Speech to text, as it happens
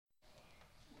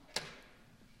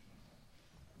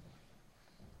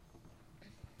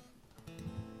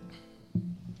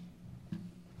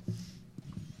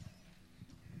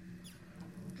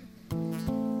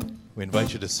We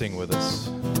invite you to sing with us.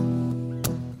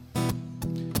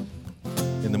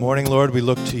 In the morning, Lord, we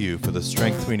look to you for the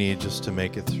strength we need just to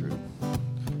make it through.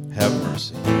 Have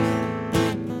mercy.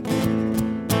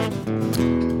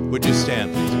 Would you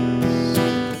stand, please?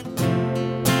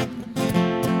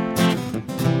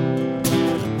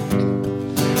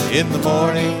 In the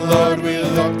morning, Lord, we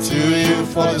look to you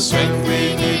for the strength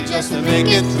we need just to make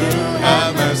it through.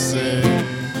 Have mercy.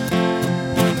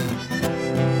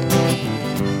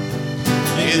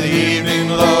 In the evening,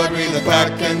 Lord, we look back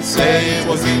and say it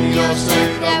was in your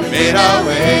strength that we made our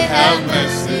way. Have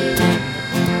mercy.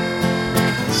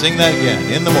 Sing that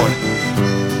again. In the morning.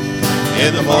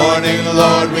 In the morning,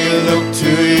 Lord, we look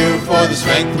to you for the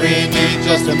strength we need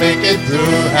just to make it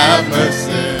through. Have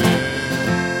mercy.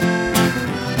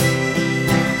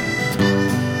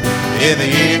 In the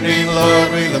evening,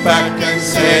 Lord, we look back and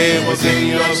say it was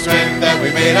in your strength that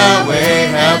we made our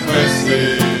way. Have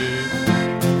mercy.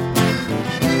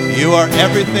 You are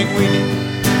everything we need.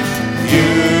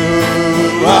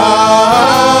 You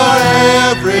are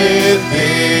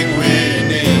everything we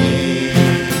need.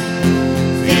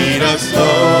 Feed us,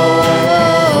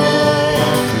 Lord.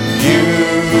 You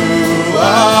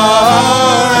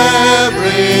are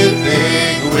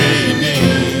everything we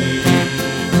need.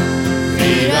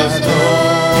 Feed us, Lord.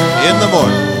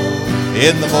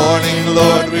 In the morning,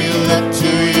 Lord, we look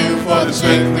to you for the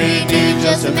strength we need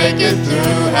just to make it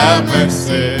through. Have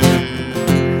mercy.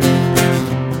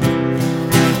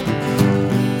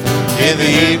 In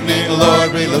the evening, Lord,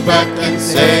 we look back and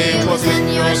say it was in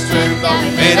your strength that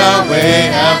we made our way.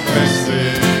 Have mercy.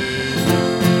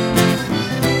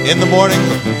 In the morning,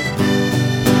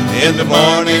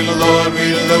 Lord,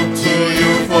 we look to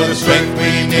you for the strength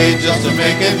we need just to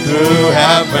make it through.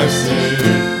 Have mercy.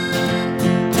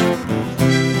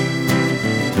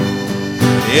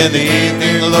 In the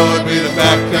evening, Lord, we look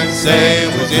back and say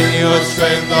it was in your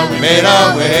strength that we made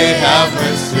our way. Have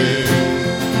mercy.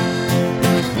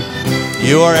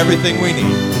 You are everything we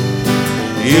need.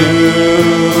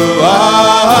 You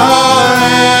are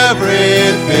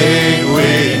everything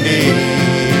we need.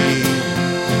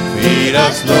 Feed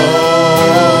us,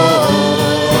 Lord.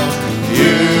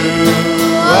 You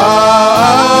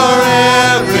are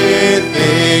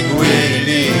everything we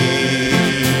need.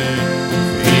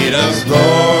 Feed us, Lord.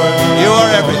 You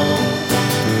are everything.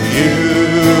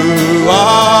 You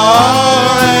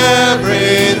are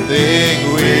everything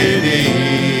we need.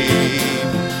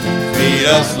 Feed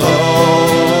us,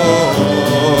 Lord.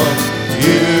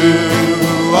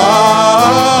 You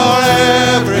are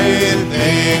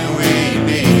everything we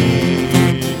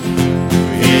need.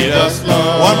 Feed us,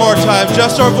 Lord. One more time,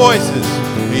 just our voices.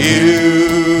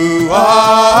 You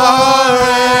are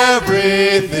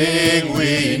everything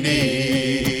we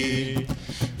need.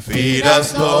 Feed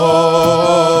us,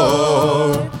 Lord.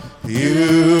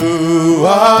 You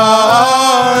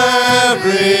are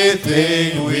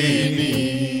everything we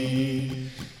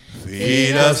need.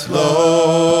 Feed us, Lord.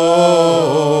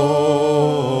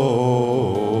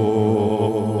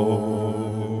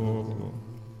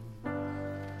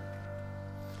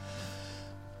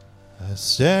 I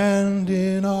stand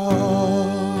in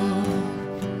awe,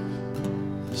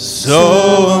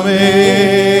 so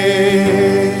amazed,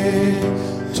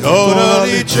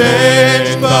 totally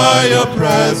changed by your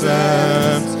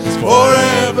presence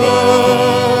forever.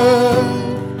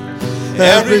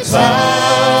 Every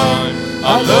time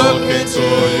I look into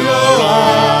your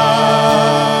eyes,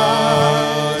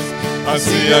 I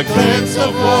see a glimpse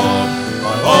of what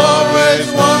I always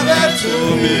wanted to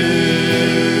be.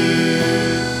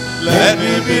 Let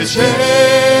me be changed.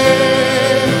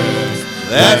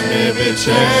 Let me be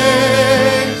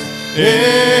changed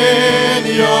in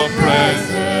your presence.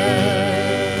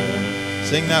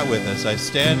 Sing that with us. I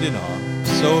stand in awe,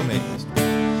 so amazed.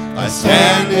 I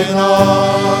stand in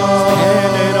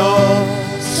awe,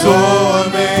 so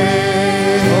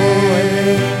amazed,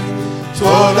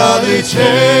 totally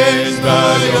changed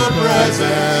by your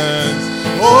presence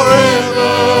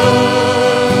forever.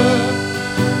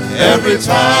 Every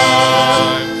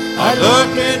time I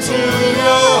look into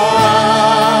your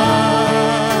eyes,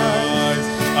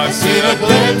 I see a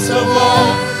glimpse of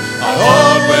what I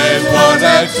always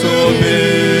wanted to be.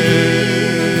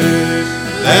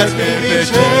 Let me be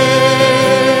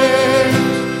changed.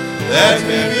 Let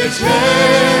me be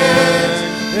changed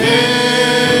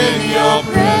in your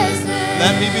presence.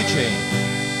 Let me be changed.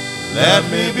 Let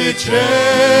me be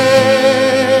changed.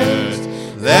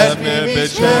 Let me be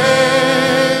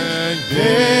changed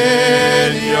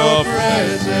in your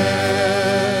presence.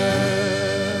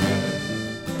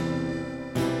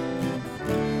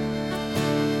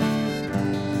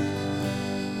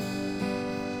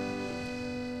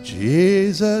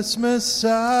 Jesus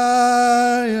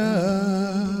Messiah,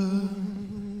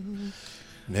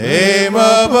 name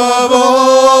above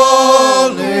all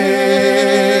names,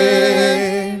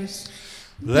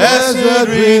 blessed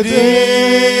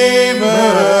Redeemer,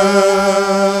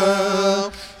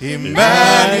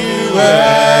 Emmanuel,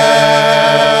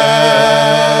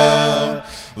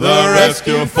 the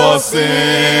rescue for sinners,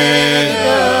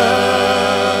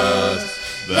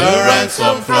 the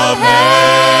ransom from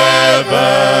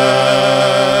heaven,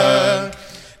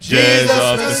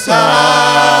 Jesus Messiah,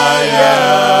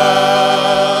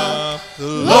 the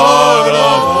Lord of all.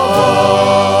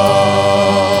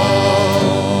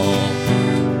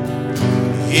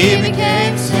 He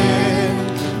became sin,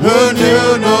 who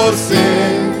knew no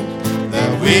sin,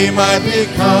 that we might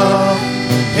become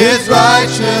his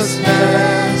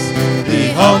righteousness.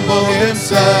 He humbled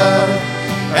himself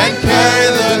and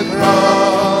carried the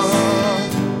cross.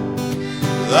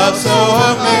 Love so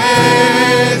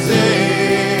amazing,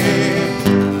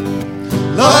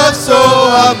 love so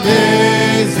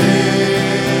amazing,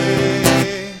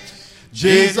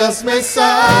 Jesus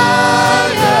Messiah,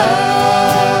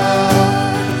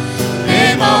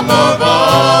 name above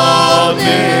all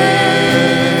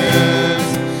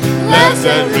names,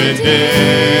 blessed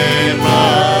Redeemer,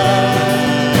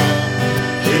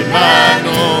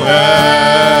 Emmanuel,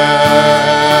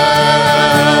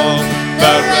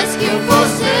 the rescue for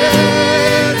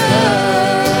sinners,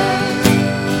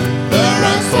 the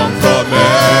ransom from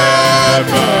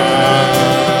heaven,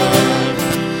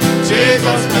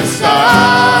 Jesus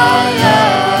Messiah,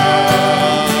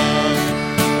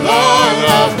 Lord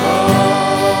of all.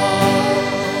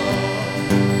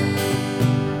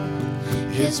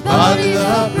 His body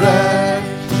the bread,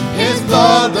 his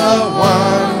blood the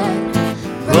wine,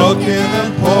 broken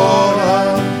and poured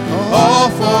out all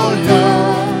for you.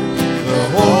 The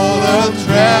whole earth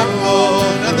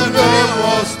trembled and the veil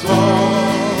was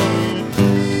torn.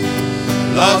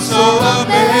 Love so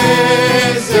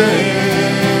amazing,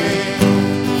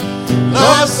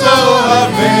 love so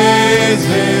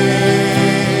amazing,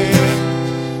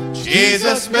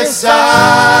 Jesus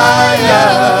Messiah,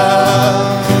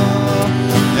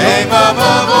 name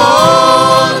above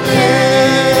all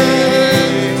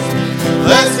names,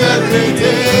 blessed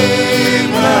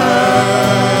Redeemer,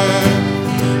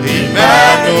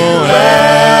 Emmanuel,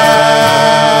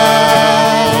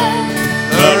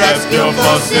 the rescue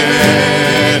for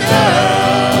sinners,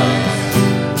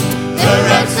 the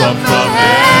ransom from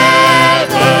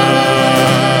heaven,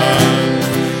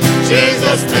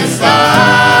 Jesus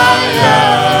Messiah,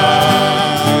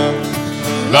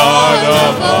 Lord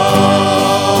of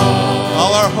all.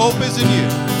 All our hope is in you.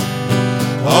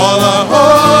 All our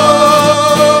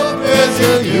hope is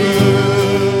in you.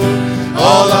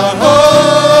 All our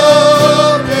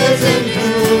hope is in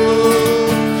you.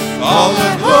 All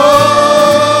our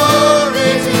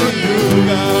glory to you,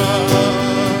 God,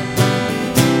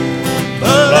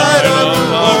 the light of the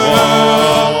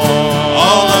world.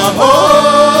 All our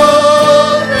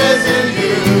hope is in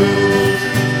you.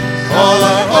 All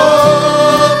our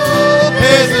hope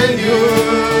is in you.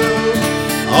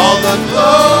 All the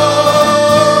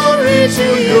glory to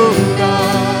you, God.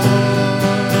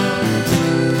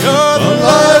 You're the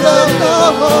light of the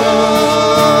world,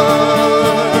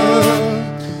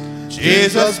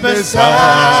 Jesus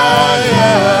Messiah,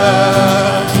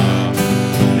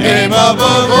 name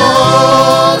above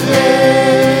all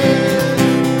names,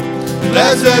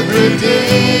 blessed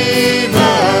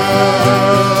Redeemer,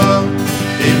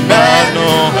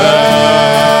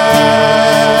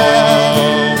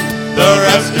 Emmanuel, the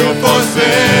rescue for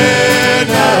sinners,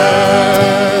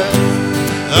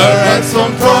 the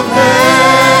ransom from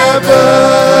heaven,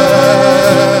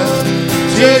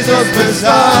 Jesus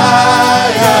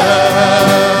Messiah,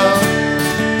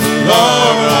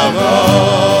 Lord of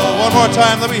all. One more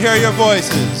time, let me hear your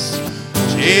voices.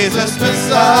 Jesus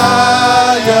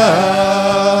Messiah,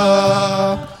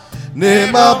 name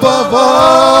above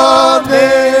all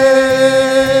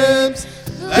names,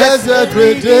 blessed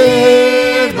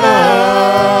Redeemer,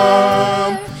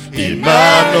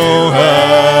 Emmanuel,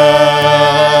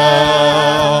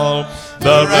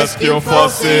 the rescue for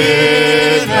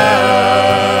sinners,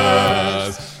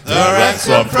 the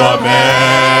ransom from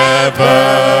heaven,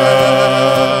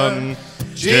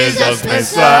 Jesus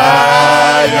Messiah,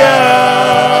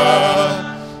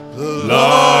 the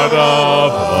Lord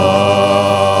of all.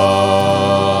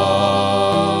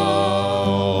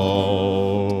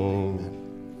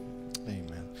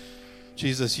 Amen.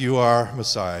 Jesus, you are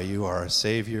Messiah. You are our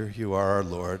Savior. You are our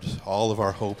Lord. All of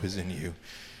our hope is in you.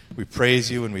 We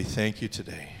praise you and we thank you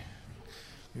today.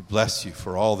 We bless you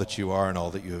for all that you are and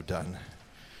all that you have done.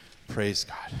 Praise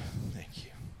God. Thank you.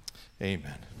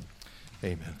 Amen.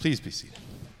 Amen. Please be seated.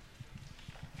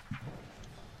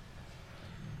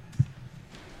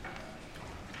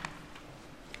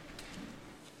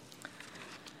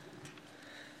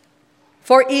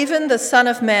 For even the Son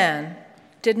of Man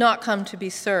did not come to be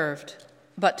served,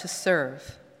 but to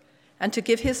serve, and to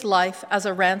give his life as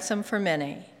a ransom for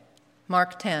many.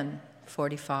 Mark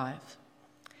 10:45.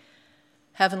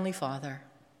 Heavenly Father,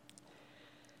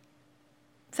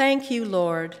 thank you,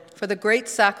 Lord, for the great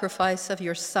sacrifice of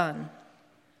your Son,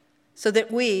 so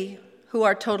that we, who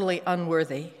are totally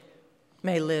unworthy,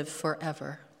 may live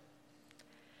forever.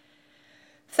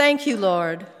 Thank you,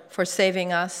 Lord, for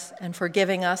saving us and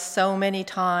forgiving us so many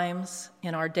times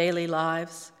in our daily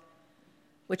lives,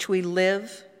 which we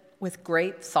live with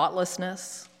great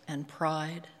thoughtlessness and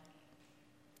pride.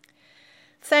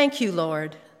 Thank you,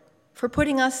 Lord, for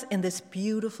putting us in this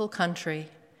beautiful country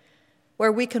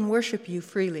where we can worship you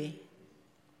freely.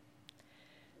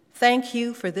 Thank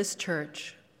you for this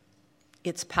church,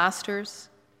 its pastors,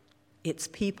 its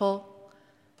people.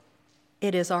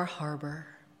 It is our harbor.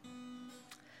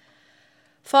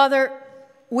 Father,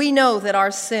 we know that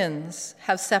our sins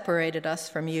have separated us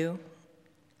from you,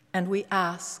 and we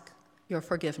ask your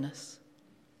forgiveness.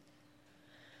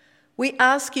 We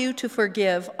ask you to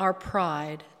forgive our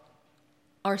pride,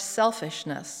 our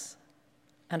selfishness,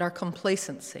 and our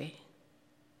complacency.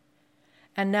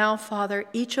 And now, Father,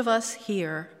 each of us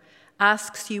here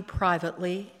asks you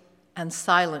privately and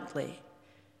silently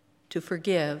to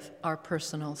forgive our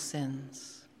personal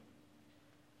sins.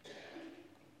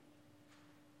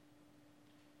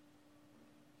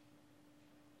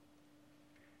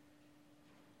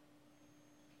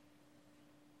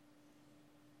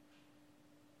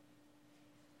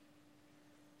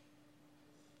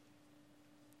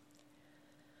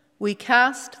 We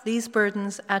cast these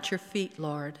burdens at your feet,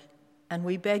 Lord, and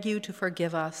we beg you to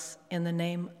forgive us in the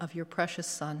name of your precious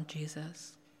Son,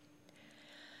 Jesus.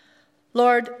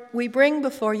 Lord, we bring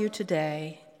before you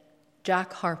today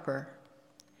Jack Harper.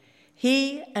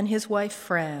 He and his wife,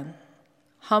 Fran,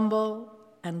 humble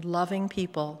and loving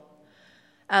people,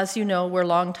 as you know, were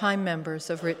longtime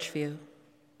members of Richview.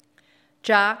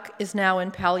 Jack is now in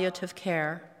palliative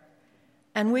care,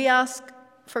 and we ask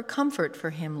for comfort for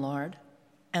him, Lord,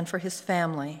 and for his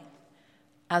family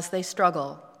as they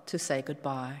struggle to say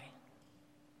goodbye.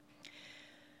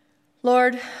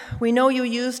 Lord, we know you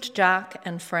used Jack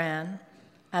and Fran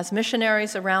as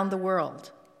missionaries around the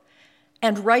world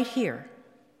and right here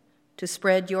to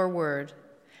spread your word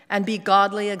and be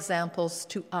godly examples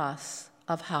to us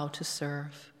of how to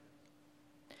serve.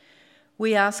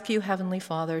 We ask you, Heavenly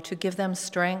Father, to give them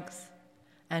strength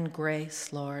and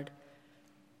grace, Lord,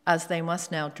 as they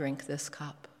must now drink this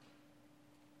cup.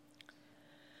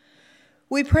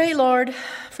 We pray, Lord,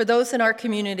 for those in our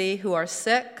community who are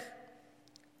sick,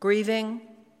 grieving,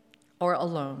 or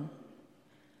alone.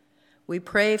 We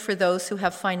pray for those who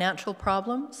have financial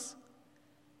problems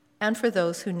and for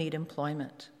those who need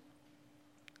employment.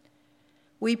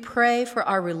 We pray for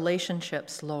our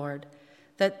relationships, Lord,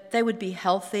 that they would be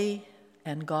healthy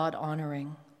and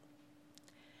God-honoring.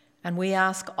 And we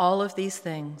ask all of these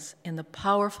things in the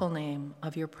powerful name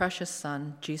of your precious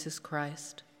Son, Jesus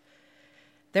Christ.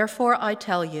 Therefore, I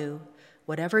tell you,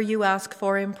 whatever you ask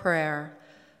for in prayer,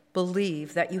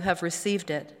 believe that you have received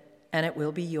it, and it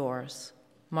will be yours.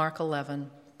 Mark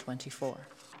 11:24.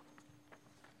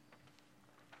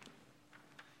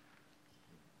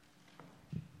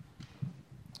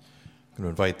 I'm going to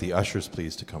invite the ushers,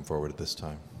 please, to come forward at this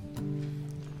time.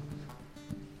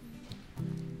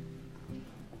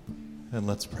 And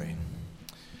let's pray.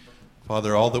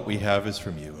 Father, all that we have is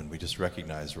from you, and we just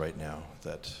recognize right now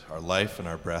that our life and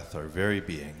our breath, our very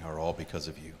being, are all because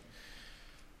of you.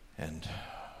 And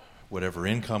whatever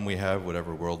income we have,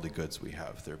 whatever worldly goods we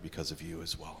have, they're because of you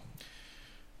as well.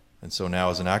 And so now,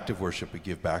 as an act of worship, we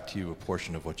give back to you a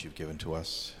portion of what you've given to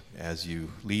us. As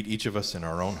you lead each of us in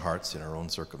our own hearts, in our own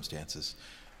circumstances,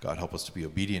 God, help us to be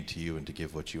obedient to you and to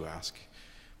give what you ask.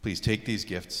 Please take these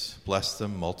gifts, bless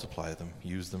them, multiply them,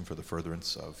 use them for the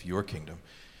furtherance of your kingdom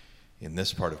in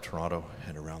this part of Toronto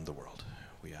and around the world.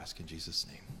 We ask in Jesus'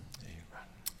 name.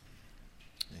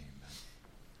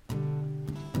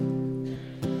 Amen.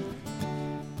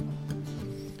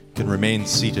 You can remain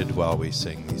seated while we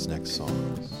sing these next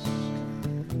songs.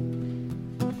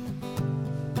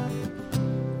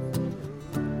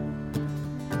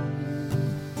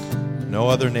 No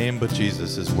other name but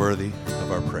Jesus is worthy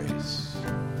of our praise.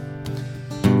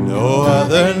 No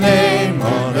other name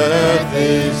on earth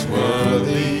is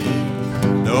worthy.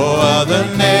 No other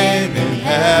name in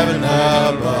heaven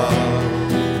above.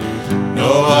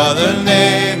 No other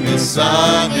name is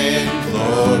sung in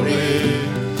glory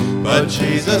but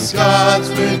Jesus, God's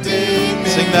redeeming.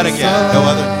 Sing that again. No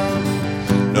other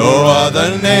name. No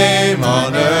other name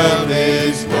on earth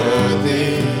is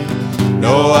worthy.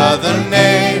 No other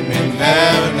name in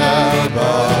heaven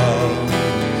above.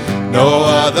 No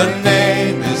other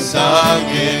name is sung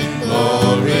in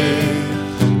glory,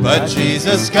 but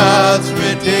Jesus, God's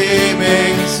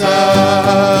redeeming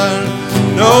Son.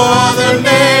 No other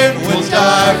name will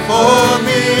die for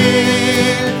me.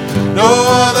 No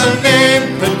other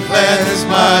name could cleanse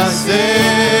my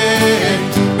sin.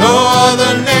 No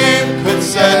other name could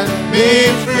set me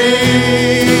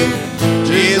free.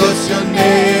 Jesus, your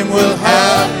name will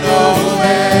have no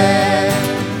end.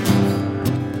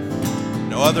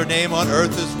 No other name on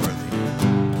earth is worthy.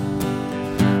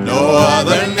 No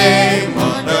other name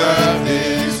on earth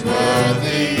is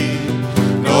worthy.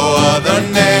 No other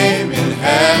name in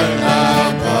heaven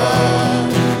above.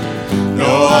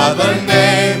 No other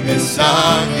name is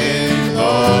sung in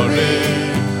glory,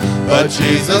 but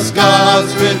Jesus,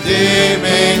 God's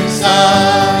redeeming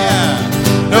Son. Yeah.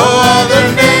 No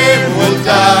other name will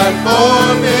die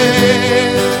for me.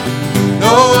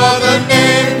 No other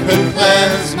name could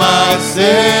cleanse my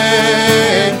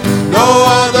sin. No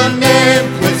other name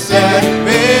could set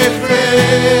me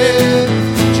free.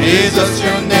 Jesus,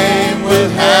 your name will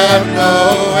have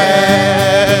no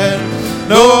end.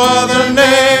 No other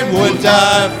name would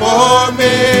die for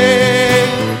me.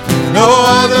 No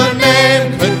other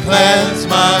name could cleanse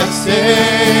my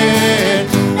sin.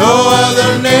 No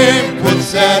other name could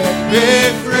set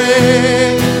me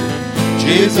free.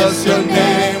 Jesus, your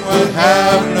name will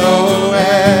have no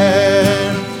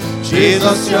end.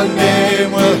 Jesus, your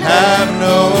name will have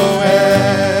no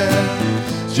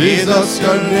end. Jesus,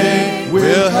 your name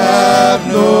will have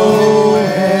no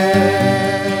end.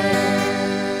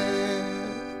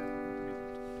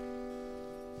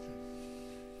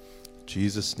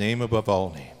 Jesus' name above all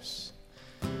names.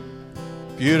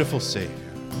 Beautiful Savior.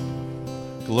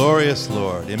 Glorious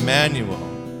Lord. Emmanuel.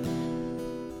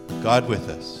 God with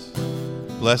us.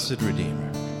 Blessed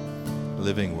Redeemer.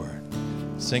 Living Word.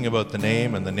 Sing about the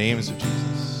name and the names of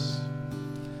Jesus.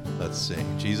 Let's sing.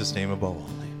 Jesus' name above all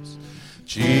names.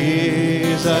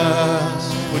 Jesus.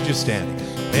 Would you stand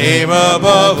again? Name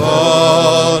above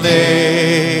all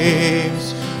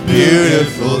names.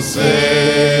 Beautiful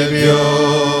Savior.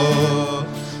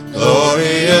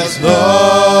 Glorious Lord.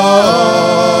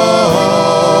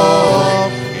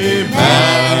 Emmanuel.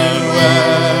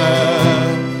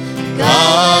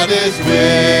 God is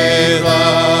with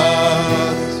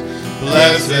us.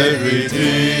 Blessed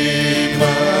Redeemer.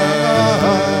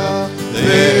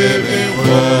 Living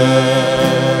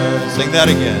Word. Sing that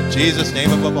again. Jesus'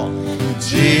 name above all.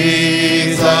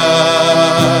 Jesus,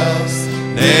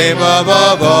 name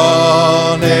above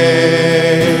all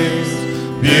names.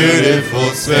 Beautiful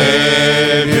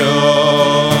Savior,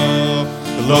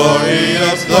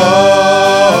 glorious Lord.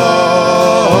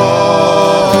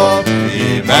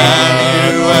 Emmanuel,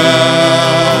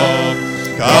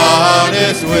 God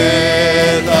is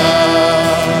with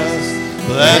us.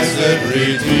 Blessed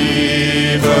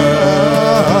Redeemer,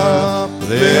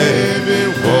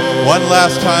 living Word. One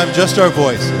last time, just our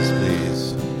voices,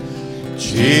 please.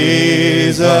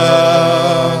 Jesus,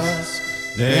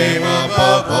 name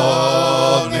above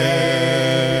all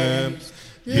names.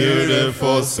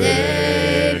 Beautiful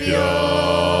Savior,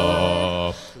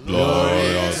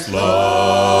 glorious Lord.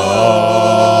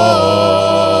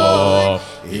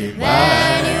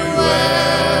 Emmanuel,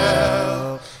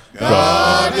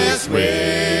 God is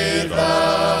with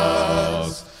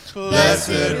us.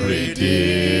 Blessed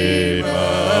Redeemer,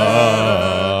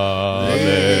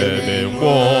 living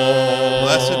Word.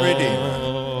 Blessed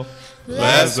Redeemer,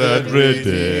 blessed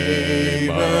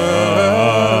Redeemer,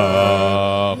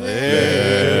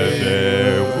 living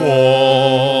Word.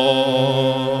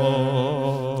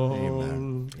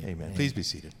 Amen. Amen. Please be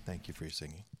seated. Thank you for your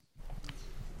singing.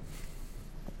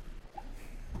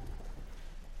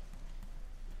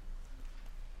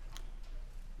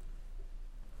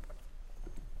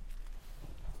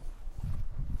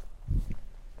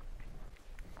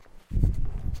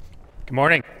 Good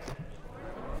morning.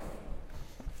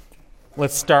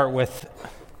 Let's start with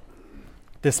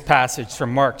this passage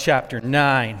from Mark chapter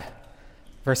 9,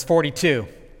 verse 42.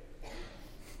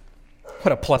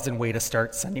 What a pleasant way to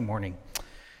start Sunday morning.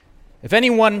 If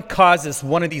anyone causes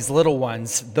one of these little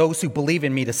ones, those who believe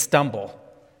in me, to stumble,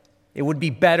 it would be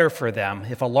better for them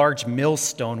if a large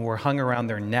millstone were hung around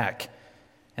their neck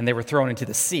and they were thrown into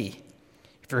the sea.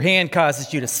 If your hand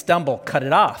causes you to stumble, cut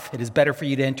it off. It is better for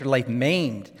you to enter life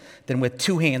maimed than with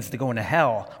two hands to go into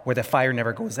hell, where the fire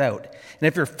never goes out. And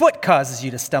if your foot causes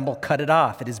you to stumble, cut it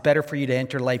off. It is better for you to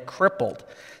enter life crippled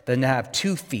than to have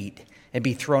 2 feet and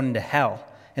be thrown into hell.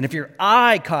 And if your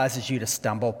eye causes you to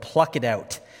stumble, pluck it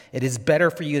out. It is better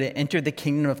for you to enter the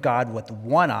kingdom of God with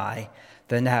one eye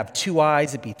than to have two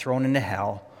eyes and be thrown into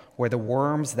hell, where the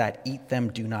worms that eat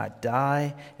them do not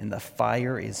die, and the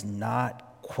fire is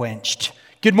not quenched.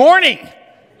 Good morning.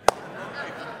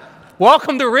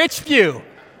 Welcome to Richview.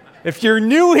 If you're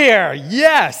new here,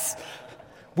 yes,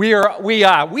 we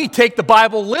take the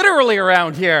Bible literally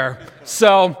around here.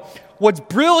 So what's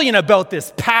brilliant about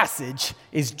this passage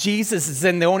is Jesus is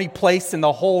in the only place in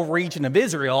the whole region of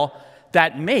Israel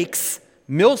that makes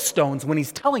millstones when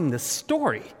he's telling this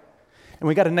story. And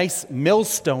we got a nice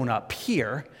millstone up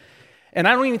here. And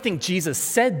I don't even think Jesus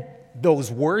said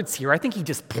those words here. I think he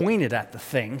just pointed at the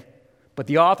thing. But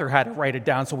the author had to write it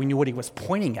down so we knew what he was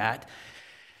pointing at.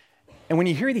 And when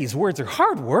you hear these words, they're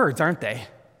hard words, aren't they?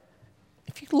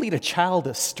 If you lead a child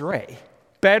astray,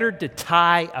 better to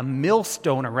tie a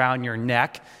millstone around your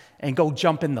neck and go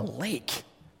jump in the lake.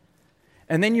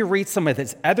 And then you read some of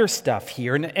this other stuff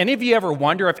here. And any of you ever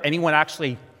wonder if anyone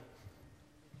actually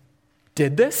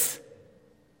did this?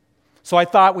 So I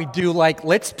thought we'd do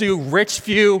let's do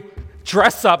Richview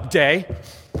dress up day.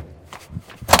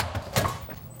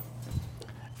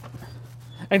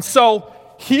 And so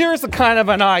here's a kind of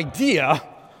an idea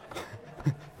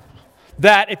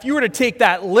that if you were to take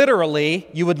that literally,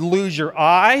 you would lose your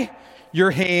eye,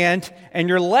 your hand, and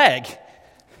your leg.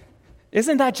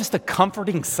 Isn't that just a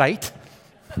comforting sight?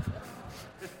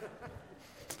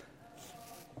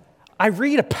 I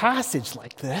read a passage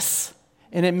like this,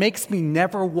 and it makes me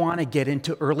never want to get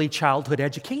into early childhood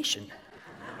education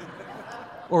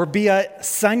or be a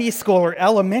Sunday school or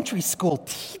elementary school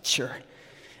teacher.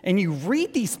 And you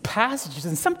read these passages,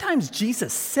 and sometimes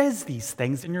Jesus says these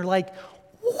things, and you're like,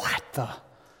 what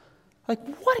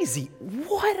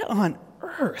on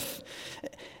earth?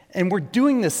 And we're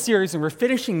doing this series, and we're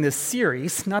finishing this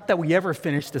series, not that we ever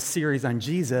finished a series on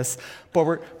Jesus, but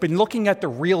we've been looking at the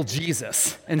real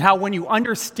Jesus, and how when you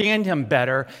understand him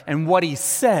better and what he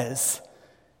says,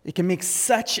 it can make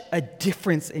such a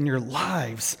difference in your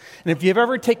lives. And if you've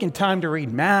ever taken time to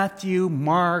read Matthew,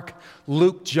 Mark,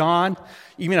 Luke, John,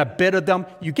 even a bit of them,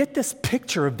 you get this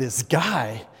picture of this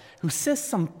guy who says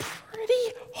some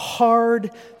pretty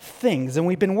hard things. And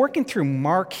we've been working through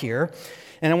Mark here,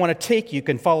 and I want to you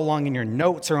can follow along in your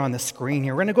notes or on the screen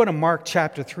here. We're going to go to Mark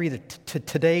chapter 3, to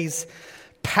today's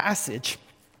passage,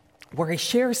 where he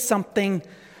shares something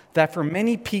that for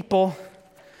many people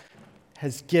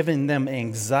has given them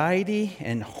anxiety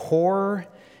and horror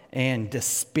and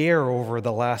despair over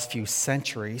the last few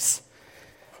centuries.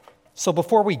 So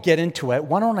before we get into it,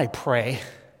 why don't I pray?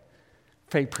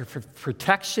 Pray for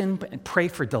protection and pray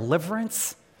for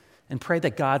deliverance and pray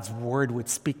that God's word would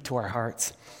speak to our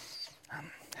hearts.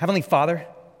 Heavenly Father, I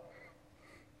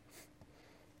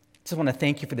just want to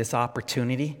thank you for this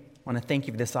opportunity. I want to thank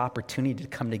you for this opportunity to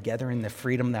come together in the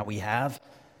freedom that we have.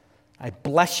 I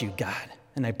bless you, God,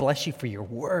 and I bless you for your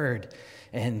word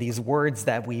and these words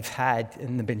that we've had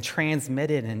and have been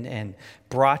transmitted and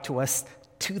brought to us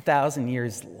 2,000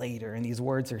 years later. And these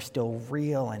words are still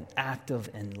real and active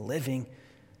and living.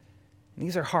 And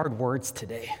these are hard words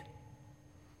today.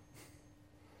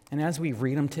 And as we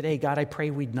read them today, God, I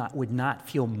pray we would not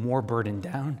feel more burdened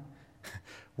down.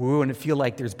 We wouldn't feel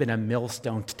like there's been a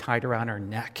millstone tied around our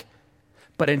neck.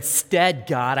 But instead,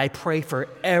 God, I pray for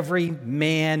every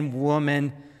man,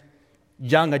 woman,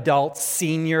 young adult,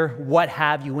 senior, what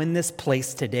have you, in this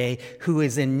place today who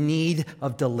is in need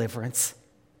of deliverance.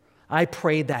 I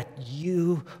pray that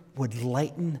you would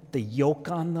lighten the yoke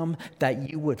on them, that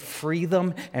you would free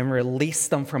them and release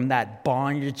them from that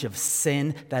bondage of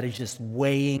sin that is just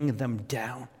weighing them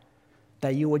down,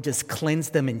 that you would just cleanse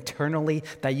them internally,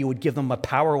 that you would give them a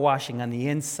power washing on the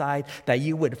inside, that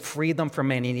you would free them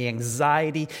from any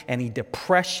anxiety, any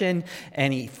depression,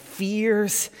 any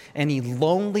fears, any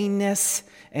loneliness,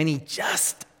 any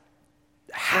just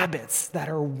habits that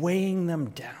are weighing them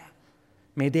down.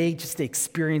 May they just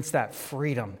experience that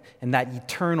freedom and that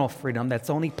eternal freedom that's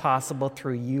only possible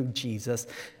through you, Jesus,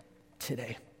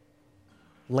 today.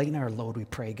 Lighten our load, we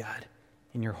pray, God,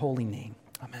 in your holy name.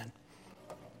 Amen.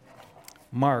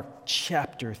 Mark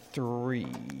chapter 3,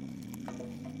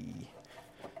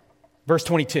 verse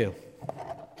 22.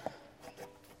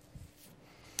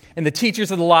 And the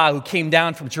teachers of the law who came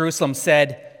down from Jerusalem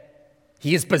said,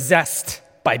 "He is possessed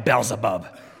by Beelzebub.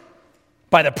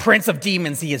 By the prince of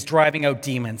demons, he is driving out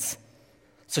demons."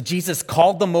 So Jesus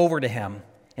called them over to him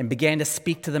and began to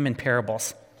speak to them in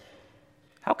parables.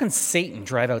 How can Satan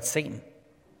drive out Satan?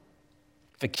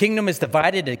 If a kingdom is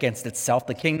divided against itself,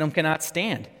 the kingdom cannot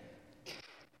stand.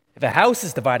 If a house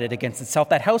is divided against itself,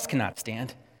 that house cannot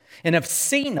stand. And if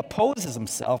Satan opposes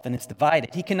himself and is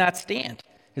divided, he cannot stand.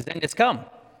 His end has come.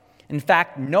 In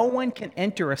fact, no one can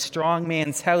enter a strong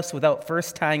man's house without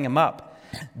first tying him up.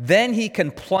 Then he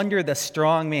can plunder the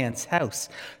strong man's house.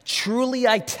 Truly,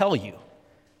 I tell you,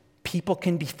 people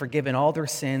can be forgiven all their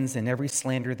sins and every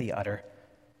slander they utter.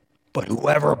 But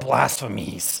whoever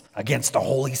blasphemes against the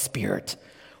Holy Spirit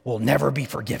will never be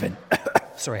forgiven.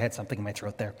 Sorry, I had something in my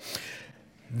throat there.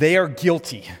 They are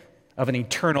guilty of an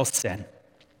eternal sin.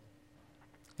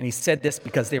 And he said this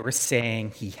because they were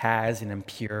saying he has an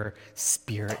impure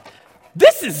spirit.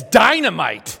 This is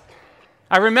dynamite.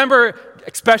 I remember,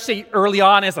 especially early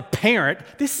on as a parent,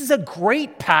 this is a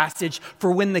great passage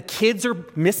for when the kids are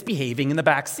misbehaving in the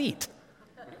back seat.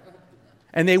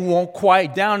 And they won't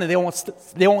quiet down and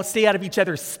they won't stay out of each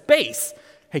other's space.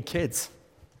 Hey, kids,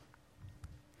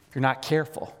 if you're not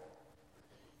careful,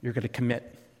 you're going to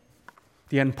commit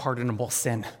the unpardonable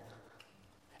sin.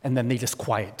 And then they just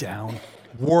quiet down.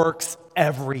 Works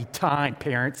every time.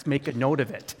 Parents, make a note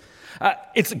of it.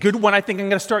 It's a good one I think I'm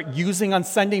going to start using on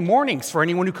Sunday mornings for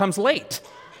anyone who comes late.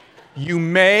 You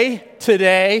may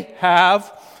today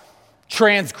have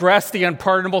transgressed the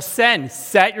unpardonable sin.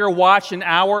 Set your watch an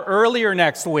hour earlier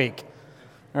next week.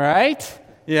 All right?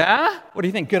 Yeah? What do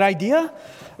you think? Good idea?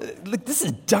 Look, this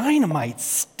is dynamite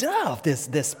stuff,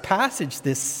 this passage,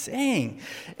 this saying.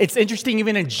 It's interesting,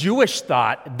 even in Jewish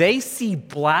thought, they see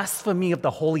blasphemy of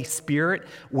the Holy Spirit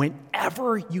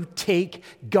whenever you take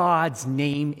God's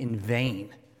name in vain.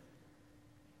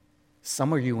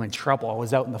 Some of you in trouble. I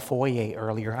was out in the foyer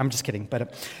earlier. I'm just kidding.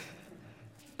 But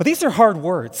these are hard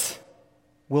words.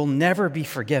 We'll never be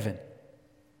forgiven.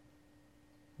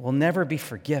 We'll never be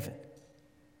forgiven.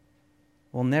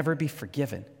 We'll never be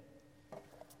forgiven.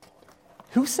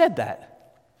 Who said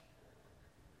that?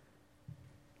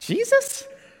 Jesus?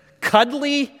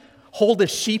 Cuddly, hold a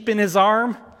sheep in his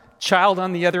arm, child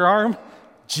on the other arm?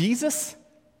 Jesus?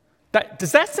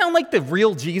 Does that sound like the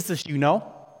real Jesus you know?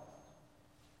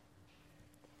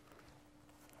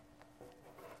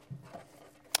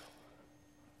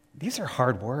 These are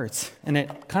hard words, and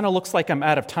it kind of looks like I'm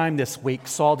out of time this week,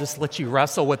 so I'll just let you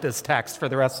wrestle with this text for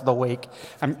the rest of the week.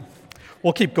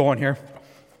 We'll keep going here.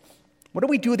 What do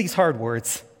we do with these hard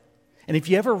words? And if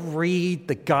you ever read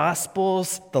the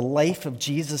Gospels, the life of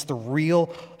Jesus, the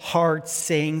real hard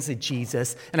sayings of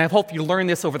Jesus, and I hope you learn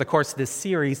this over the course of this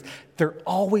series,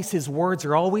 his words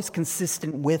are always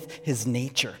consistent with his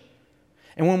nature.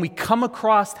 And when we come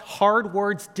across hard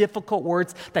words, difficult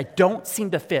words that don't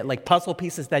seem to fit, like puzzle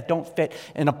pieces that don't fit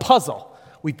in a puzzle,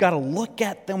 we've got to look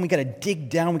at them, we've got to dig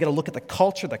down, we've got to look at the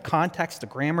culture, the context, the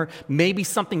grammar. Maybe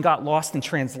something got lost in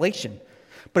translation.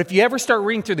 But if you ever start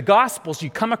reading through the Gospels, you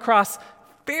come across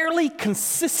fairly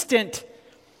consistent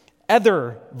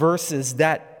other verses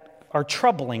that are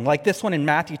troubling, like this one in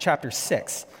Matthew chapter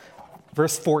 6,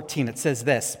 verse 14. It says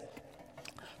this,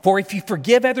 "For if you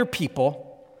forgive other people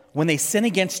when they sin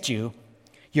against you,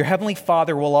 your heavenly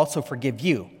Father will also forgive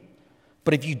you.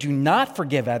 But if you do not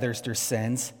forgive others their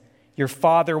sins, your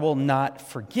Father will not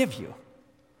forgive you."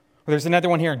 There's another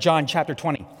one here in John chapter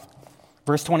 20,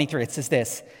 verse 23. It says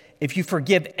this, "If you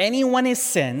forgive anyone his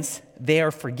sins, they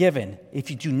are forgiven.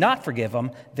 If you do not forgive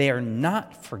them, they are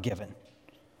not forgiven."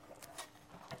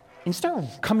 And you start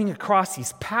coming across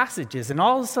these passages, and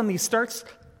all of a sudden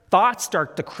thoughts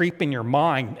start to creep in your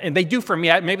mind. And they do for me.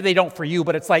 Maybe they don't for you,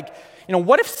 but it's like,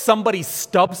 what if somebody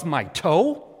stubs my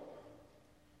toe,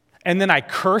 and then I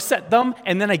curse at them,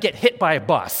 and then I get hit by a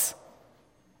bus?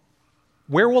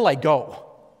 Where will I go?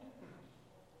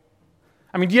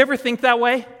 Do you ever think that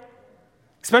way?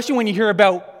 Especially when you hear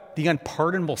about the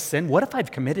unpardonable sin. What if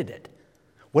I've committed it?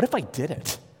 What if I did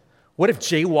it? What if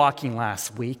jaywalking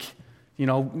last week,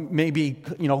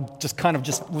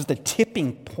 just was the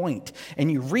tipping point?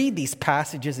 And you read these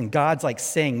passages and God's like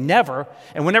saying never.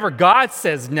 And whenever God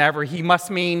says never, he must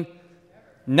mean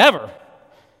never.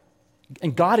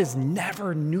 And God is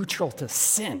never neutral to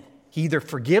sin. He either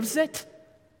forgives it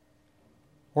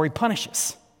or he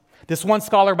punishes. This one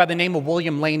scholar by the name of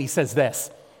William Lane, he says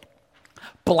this,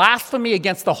 "Blasphemy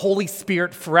against the Holy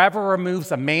Spirit forever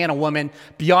removes a man or woman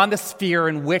beyond the sphere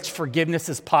in which forgiveness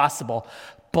is possible.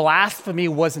 Blasphemy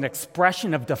was an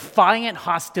expression of defiant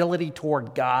hostility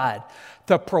toward God,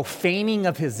 the profaning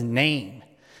of his name.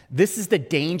 This is the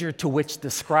danger to which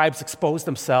the scribes exposed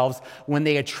themselves when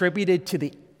they attributed to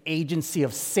the agency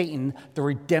of Satan the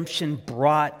redemption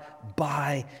brought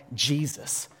by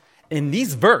Jesus." In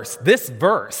this verse,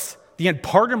 the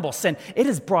unpardonable sin, it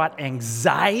has brought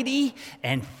anxiety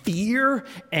and fear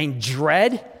and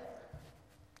dread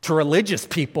to religious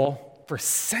people for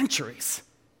centuries.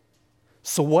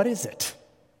 So what is it?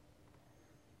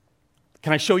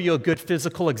 Can I show you a good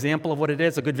physical example of what it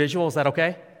is, a good visual? Is that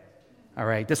okay? All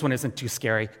right, this one isn't too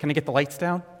scary. Can I get the lights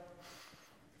down?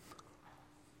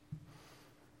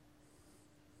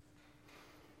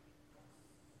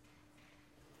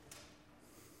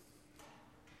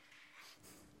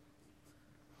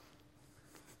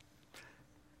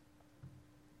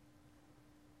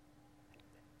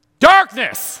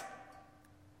 Darkness!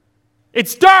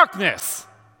 It's darkness!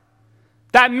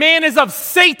 That man is of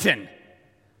Satan.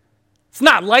 It's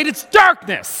not light, it's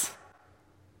darkness.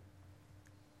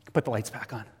 Put the lights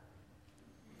back on.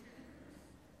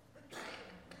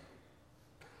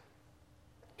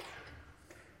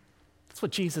 That's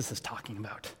what Jesus is talking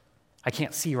about. I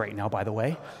can't see right now, by the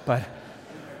way, but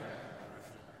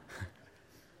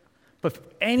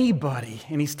anybody,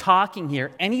 and he's talking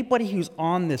here, anybody who's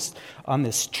on this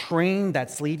train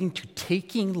that's leading to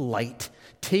taking light,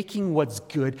 taking what's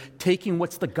good, taking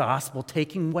what's the gospel,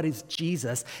 taking what is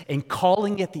Jesus, and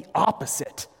calling it the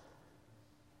opposite,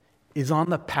 is on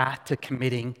the path to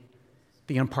committing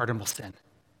the unpardonable sin.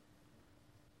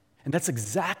 And that's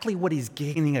exactly what he's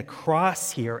getting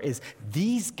across here, is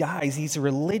these guys, these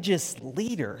religious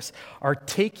leaders, are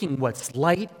taking what's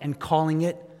light and calling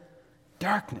it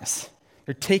darkness.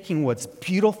 They're taking what's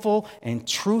beautiful and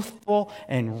truthful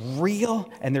and real,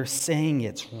 and they're saying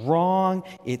it's wrong,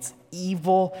 it's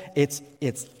evil, it's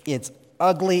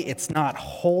ugly, it's not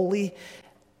holy.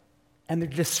 And they're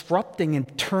disrupting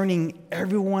and turning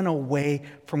everyone away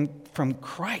from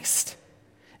Christ.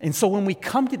 And so when we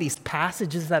come to these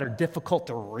passages that are difficult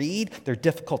to read, they're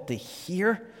difficult to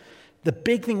hear, the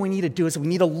big thing we need to do is we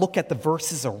need to look at the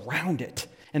verses around it.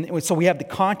 And so we have the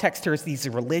context here as these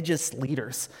religious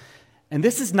leaders. And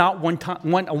this is not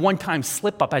a one-time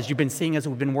slip-up, as you've been seeing as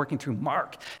we've been working through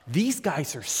Mark. These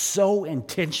guys are so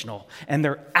intentional, and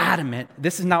they're adamant.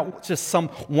 This is not just some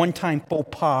one-time faux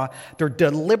pas. They're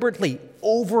deliberately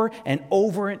over and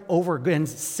over and over again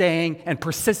saying, and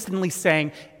persistently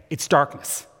saying, it's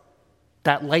darkness.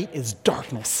 That light is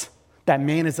darkness. That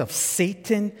man is of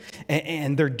Satan,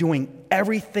 and they're doing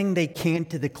everything they can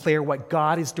to declare what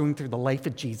God is doing through the life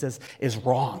of Jesus is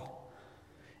wrong.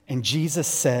 And Jesus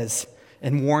says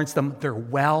and warns them they're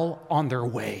well on their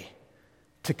way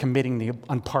to committing the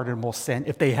unpardonable sin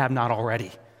if they have not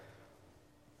already.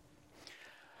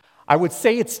 I would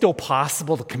say it's still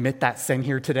possible to commit that sin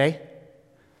here today,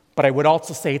 but I would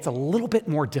also say it's a little bit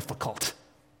more difficult.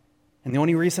 And the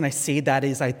only reason I say that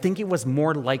is I think it was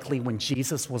more likely when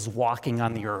Jesus was walking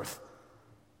on the earth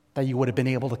that you would have been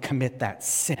able to commit that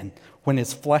sin when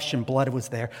his flesh and blood was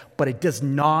there, but it does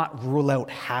not rule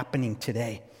out happening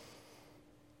today.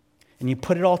 And you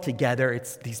put it all together,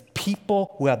 it's these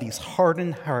people who have these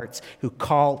hardened hearts who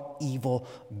call evil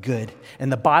good.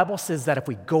 And the Bible says that if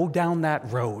we go down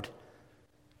that road,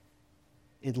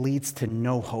 it leads to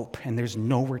no hope and there's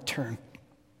no return.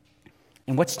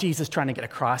 And what's Jesus trying to get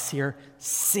across here?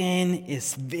 Sin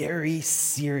is very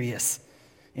serious,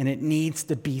 and it needs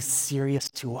to be serious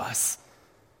to us.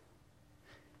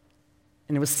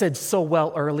 And it was said so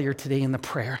well earlier today in the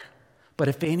prayer, but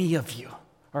if any of you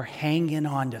are hanging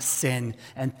on to sin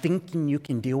and thinking you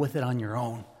can deal with it on your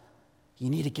own, you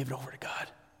need to give it over to God.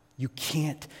 You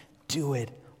can't do it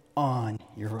on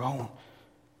your own.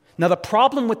 Now, the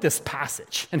problem with this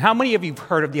passage, and how many of you have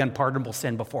heard of the unpardonable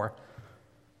sin before?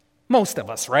 Most of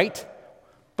us, right?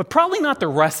 But probably not the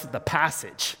rest of the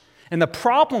passage. And the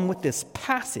problem with this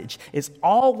passage is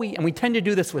and we tend to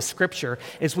do this with Scripture,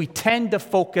 is we tend to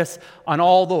focus on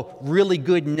all the really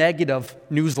good negative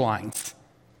news lines.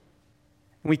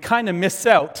 And we kind of miss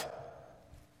out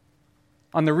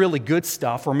on the really good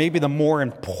stuff, or maybe the more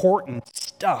important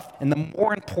stuff. And the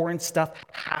more important stuff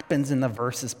happens in the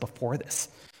verses before this.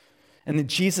 And then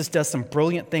Jesus does some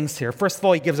brilliant things here. First of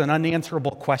all, he gives an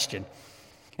unanswerable question.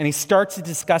 And he starts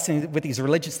discussing with these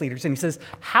religious leaders, and he says,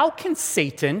 how can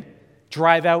Satan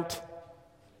drive out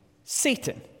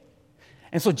Satan?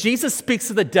 And so Jesus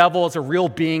speaks of the devil as a real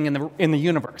being in the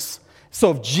universe.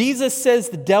 So if Jesus says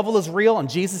the devil is real and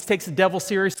Jesus takes the devil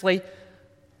seriously,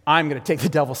 I'm going to take the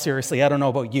devil seriously. I don't know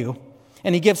about you.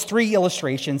 And he gives 3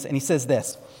 illustrations, and he says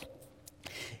this.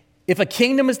 If a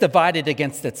kingdom is divided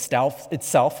against itself,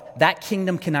 that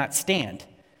kingdom cannot stand.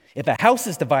 If a house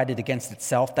is divided against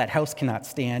itself, that house cannot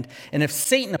stand. And if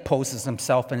Satan opposes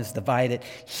himself and is divided,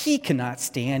 he cannot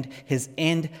stand. His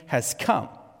end has come.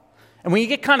 And when you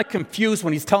get kind of confused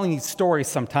when he's telling these stories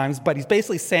sometimes, but he's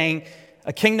basically saying,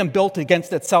 A kingdom built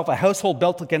against itself, a household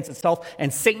built against itself,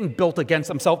 and Satan built against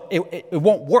himself, it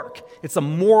won't work. It's a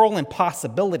moral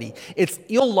impossibility. It's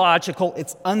illogical.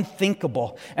 It's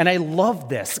unthinkable. And I love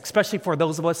this, especially for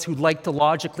those of us who like to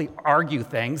logically argue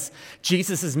things.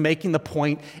 Jesus is making the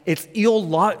point, it's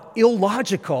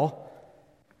illogical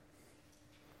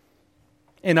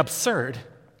and absurd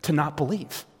to not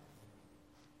believe.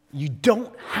 You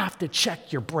don't have to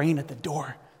check your brain at the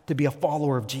door to be a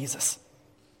follower of Jesus.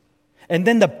 And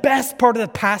then the best part of the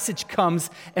passage comes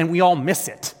and we all miss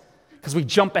it because we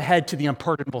jump ahead to the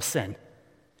unpardonable sin.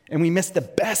 And we miss the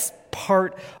best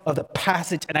part of the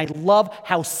passage. And I love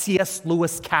how C.S.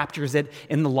 Lewis captures it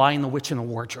in The Lion, the Witch, and the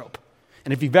Wardrobe.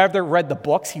 And if you've ever read the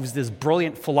books, he was this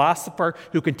brilliant philosopher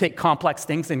who can take complex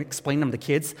things and explain them to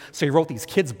kids. So he wrote these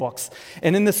kids' books.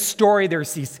 And in this story,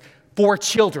 there's these 4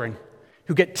 children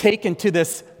who get taken to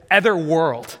this other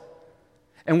world.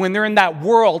 And when they're in that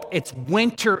world, it's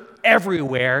winter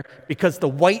everywhere because the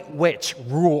White Witch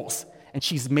rules. And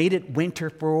she's made it winter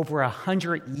for over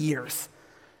 100 years.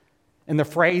 And the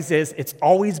phrase is, it's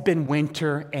always been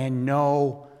winter and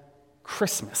no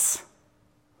Christmas.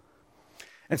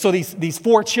 And so these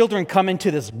 4 children come into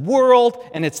this world,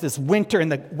 and it's this winter, and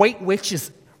the White Witch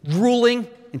is ruling,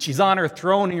 and she's on her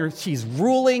throne, and she's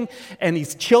ruling, and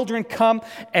these children come,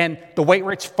 and the White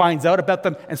Witch finds out about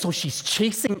them, and so she's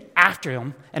chasing after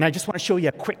them. And I just want to show you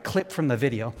a quick clip from the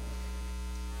video.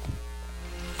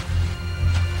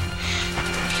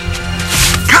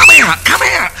 Come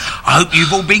here. I hope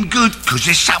you've all been good, because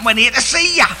there's someone here to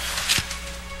see ya.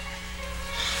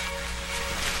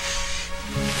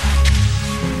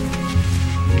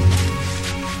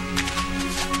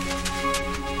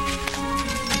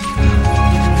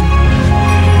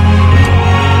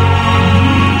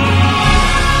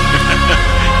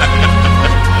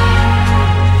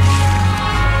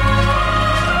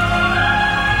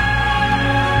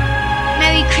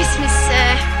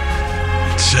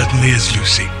 Certainly is,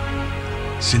 Lucy,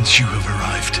 since you have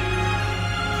arrived.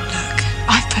 Look,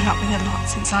 I've put up with a lot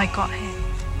since I got here,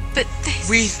 but this...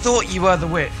 We thought you were the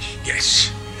witch.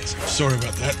 Yes, I'm sorry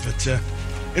about that,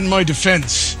 but in my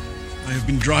defense, I have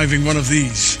been driving one of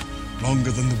these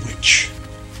longer than the witch.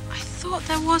 I thought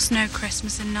there was no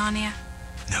Christmas in Narnia.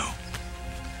 No,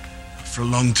 not for a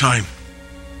long time.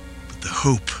 But the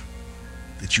hope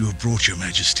that you have brought, Your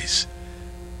Majesties,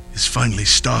 is finally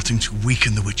starting to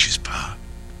weaken the witch's power.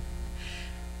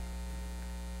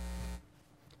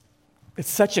 It's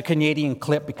such a Canadian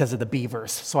clip because of the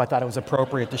beavers, so I thought it was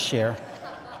appropriate to share.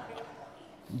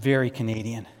 Very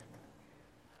Canadian.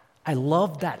 I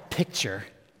love that picture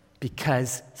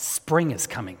because spring is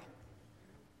coming.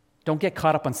 Don't get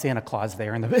caught up on Santa Claus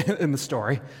there in the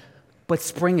story, but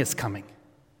spring is coming.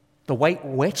 The White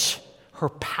Witch, her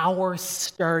power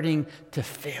starting to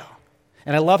fail.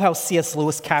 And I love how C.S.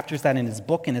 Lewis captures that in his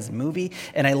book and his movie,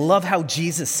 and I love how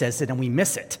Jesus says it and we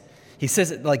miss it. He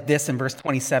says it like this in verse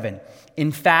 27.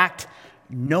 In fact,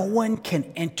 no one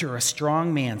can enter a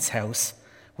strong man's house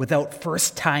without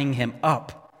first tying him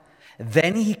up.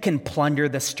 Then he can plunder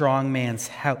the strong man's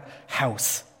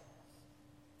house.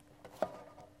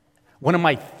 One of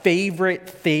my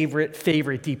favorite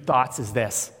deep thoughts is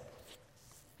this.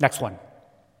 Next one.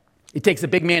 It takes a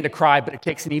big man to cry, but it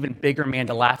takes an even bigger man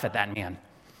to laugh at that man.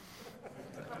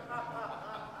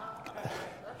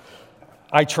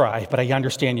 I try, but I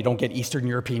understand you don't get Eastern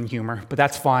European humor, but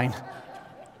that's fine.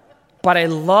 But I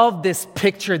love this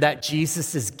picture that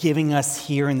Jesus is giving us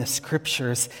here in the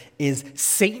scriptures is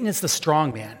Satan is the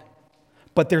strong man,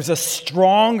 but there's a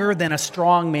stronger than a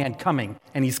strong man coming,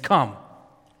 and he's come.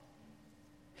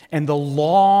 And the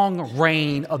long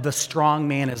reign of the strong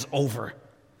man is over.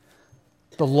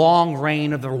 The long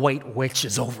reign of the White Witch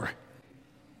is over.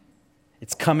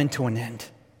 It's coming to an end.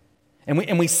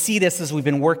 And we see this as we've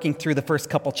been working through the first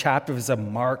couple chapters of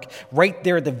Mark. Right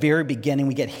there at the very beginning,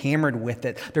 we get hammered with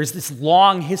it. There's this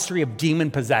long history of demon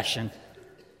possession.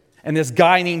 And this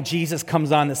guy named Jesus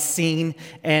comes on the scene,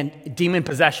 and demon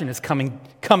possession is coming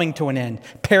to an end.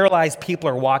 Paralyzed people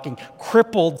are walking.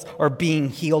 Cripples are being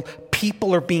healed.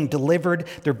 People are being delivered.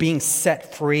 They're being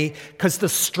set free because the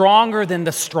stronger than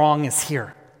the strong is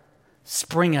here.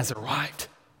 Spring has arrived.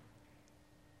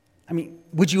 I mean,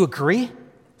 would you agree?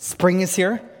 Spring is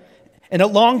here. And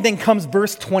along then comes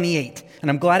verse 28. And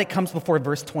I'm glad it comes before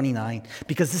verse 29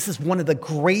 because this is one of the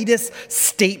greatest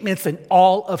statements in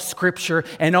all of Scripture.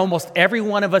 And almost every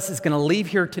one of us is going to leave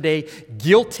here today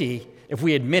guilty, if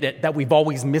we admit it, that we've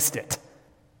always missed it.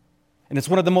 And it's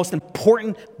one of the most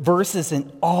important verses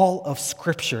in all of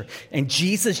Scripture. And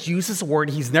Jesus uses a word.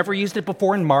 He's never used it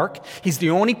before in Mark. He's the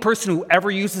only person who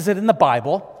ever uses it in the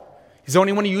Bible. He's the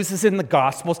only one who uses it in the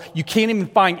Gospels. You can't even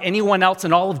find anyone else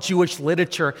in all of Jewish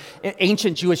literature,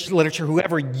 ancient Jewish literature, who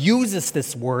ever uses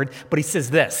this word. But he says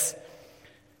this,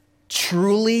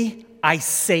 truly I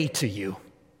say to you.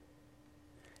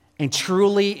 And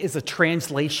truly is a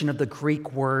translation of the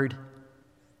Greek word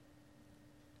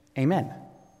amen.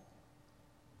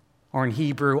 Or in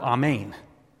Hebrew, amen.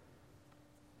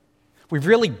 We've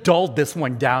really dulled this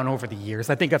one down over the years.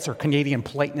 I think that's our Canadian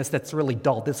politeness that's really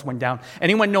dulled this one down.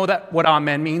 Anyone know what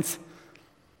amen means?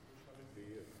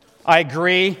 I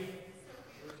agree.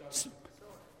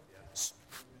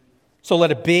 So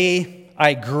let it be. I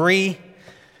agree.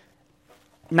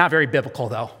 Not very biblical,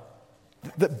 though.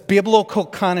 The biblical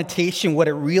connotation, what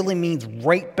it really means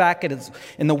right back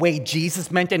in the way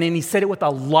Jesus meant it, and he said it with a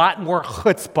lot more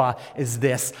chutzpah, is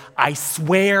this: I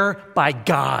swear by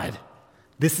God,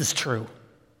 this is true.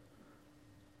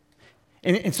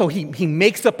 And so he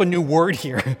makes up a new word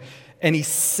here, and he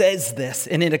says this,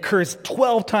 and it occurs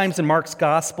 12 times in Mark's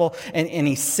gospel, and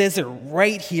he says it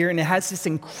right here, and it has this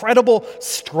incredible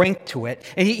strength to it.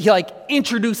 And he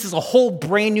introduces a whole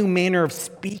brand new manner of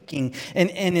speaking,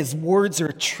 and his words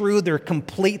are true, they're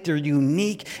complete, they're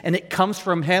unique, and it comes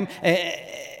from him.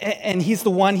 And he's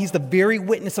the very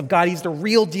witness of God. He's the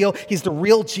real deal. He's the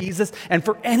real Jesus. And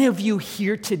for any of you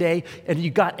here today, and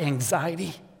you got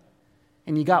anxiety,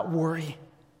 and you got worry,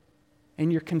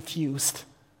 and you're confused,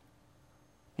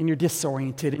 and you're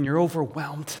disoriented, and you're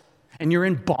overwhelmed, and you're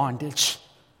in bondage,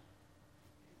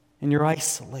 and you're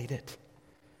isolated,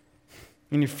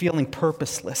 and you're feeling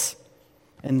purposeless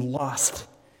and lost,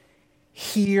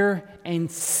 hear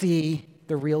and see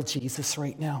the real Jesus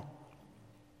right now.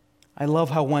 I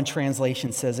love how one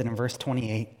translation says it in verse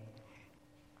 28.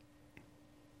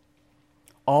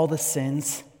 All the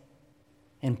sins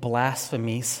and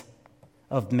blasphemies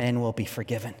of men will be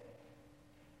forgiven.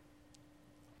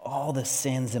 All the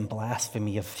sins and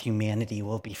blasphemy of humanity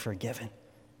will be forgiven.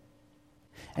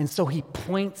 And so he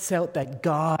points out that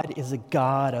God is a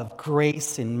God of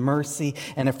grace and mercy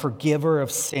and a forgiver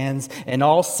of sins, and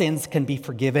all sins can be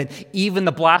forgiven, even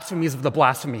the blasphemies of the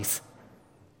blasphemies.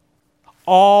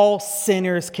 All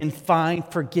sinners can find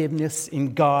forgiveness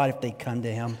in God if they come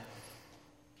to him.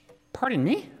 Pardon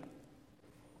me?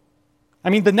 I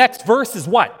mean, the next verse is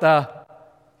what? The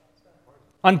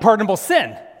unpardonable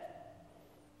sin.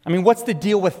 I mean, what's the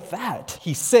deal with that?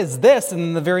 He says this, and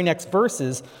then the very next verse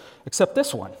is, except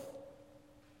this one.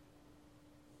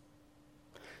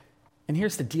 And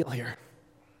here's the deal here.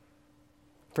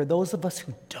 For those of us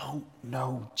who don't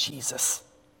know Jesus,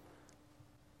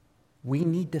 we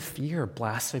need to fear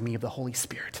blasphemy of the Holy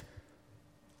Spirit.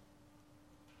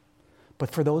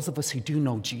 But for those of us who do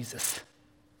know Jesus,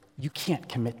 you can't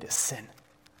commit this sin.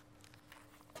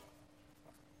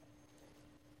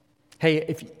 Hey,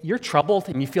 if you're troubled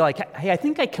and you feel like, hey, I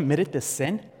think I committed this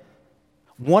sin,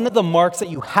 one of the marks that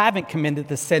you haven't committed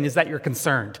this sin is that you're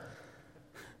concerned.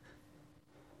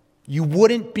 You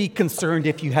wouldn't be concerned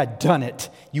if you had done it.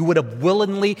 You would have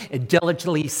willingly and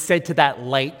diligently said to that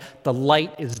light, the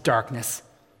light is darkness.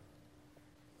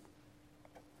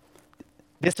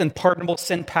 This unpardonable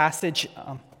sin passage,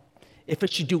 if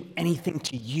it should do anything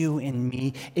to you and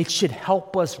me, it should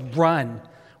help us run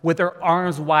with our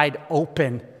arms wide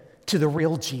open to the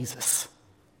real Jesus,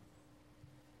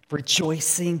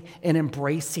 rejoicing and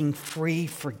embracing free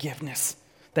forgiveness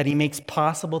that he makes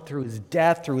possible through his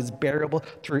death, through his burial,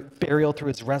 through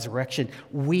his resurrection.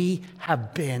 We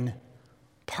have been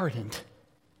pardoned.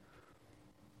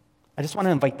 I just want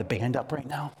to invite the band up right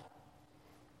now.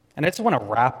 And I just want to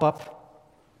wrap up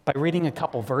by reading a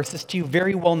couple verses to you,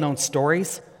 very well-known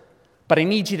stories, but I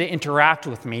need you to interact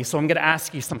with me, so I'm going to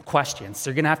ask you some questions. So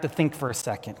you're going to have to think for a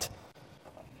second.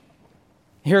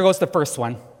 Here goes the first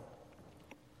one.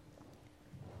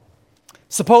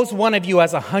 Suppose one of you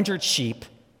has 100 sheep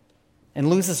and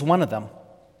loses one of them.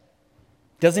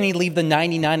 Doesn't he leave the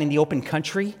 99 in the open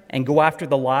country and go after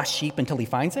the lost sheep until he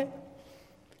finds it?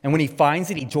 And when he finds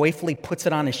it, he joyfully puts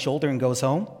it on his shoulder and goes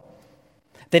home.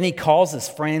 Then he calls his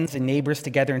friends and neighbors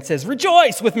together and says,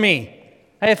 "Rejoice with me!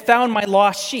 I have found my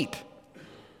lost sheep."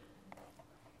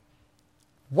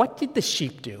 What did the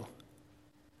sheep do?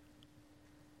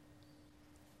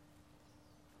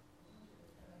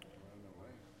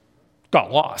 Got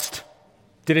lost.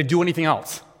 Did it do anything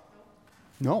else?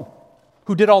 No.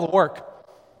 Who did all the work?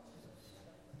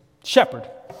 Shepherd.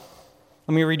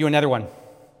 Let me read you another one.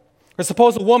 Or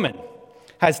suppose a woman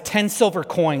has 10 silver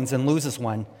coins and loses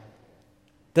one.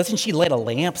 Doesn't she light a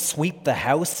lamp, sweep the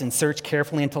house, and search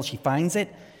carefully until she finds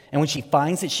it? And when she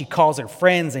finds it, she calls her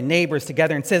friends and neighbors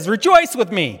together and says, "Rejoice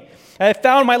with me! I have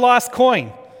found my lost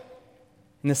coin."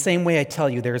 In the same way, I tell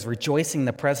you, there is rejoicing in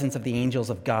the presence of the angels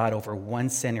of God over one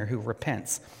sinner who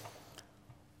repents.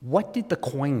 What did the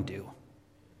coin do?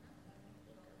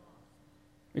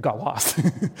 It got lost.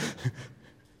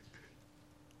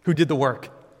 Who did the work?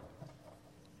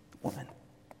 The woman.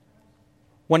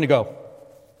 One to go.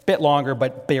 Bit longer,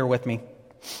 but bear with me.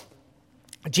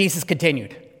 Jesus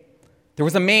continued. There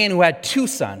was a man who had 2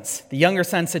 sons. The younger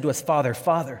son said to his father,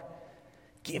 "Father,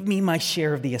 give me my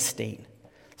share of the estate."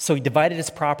 So he divided his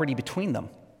property between them.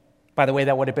 By the way,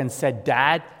 that would have been said,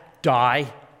 "Dad,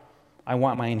 die. I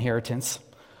want my inheritance."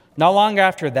 Not long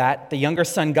after that, the younger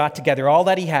son got together all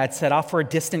that he had, set off for a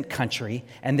distant country,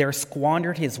 and there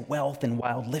squandered his wealth in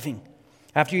wild living.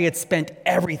 After he had spent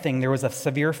everything, there was a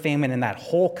severe famine in that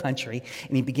whole country,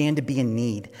 and he began to be in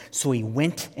need. So he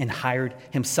went and hired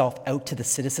himself out to the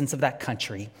citizens of that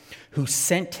country, who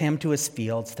sent him to his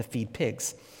fields to feed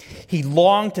pigs. He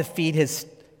longed to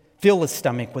fill his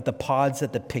stomach with the pods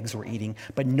that the pigs were eating,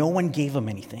 but no one gave him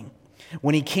anything.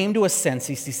 When he came to his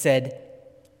senses, he said,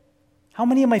 "How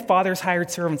many of my father's hired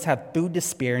servants have food to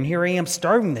spare, and here I am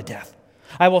starving to death?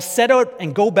 I will set out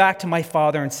and go back to my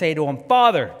father and say to him,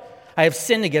 'Father, I have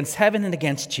sinned against heaven and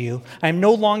against you. I am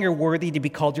no longer worthy to be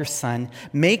called your son.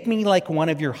 Make me like one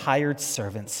of your hired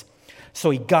servants.' So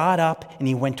he got up and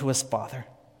he went to his father.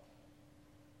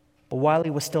 But while he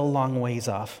was still a long ways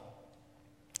off,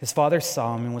 his father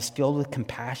saw him and was filled with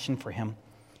compassion for him.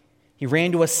 He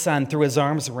ran to his son, threw his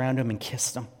arms around him, and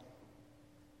kissed him.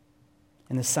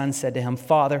 And the son said to him,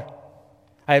 'Father,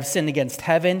 I have sinned against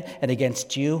heaven and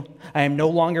against you. I am no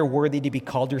longer worthy to be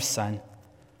called your son.'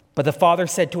 But the father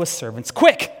said to his servants,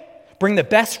 'Quick, bring the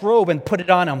best robe and put it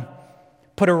on him.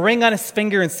 Put a ring on his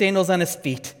finger and sandals on his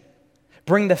feet.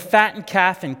 Bring the fattened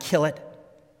calf and kill it.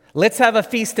 Let's have a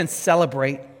feast and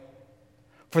celebrate.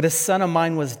 For this son of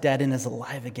mine was dead and is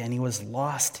alive again. He was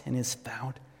lost and is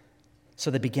found.'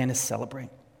 So they began to celebrate."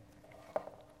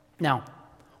 Now,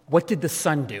 what did the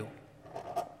son do?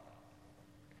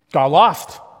 Got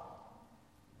lost.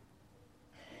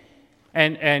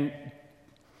 And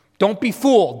don't be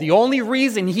fooled. The only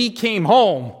reason he came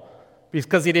home is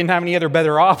because he didn't have any other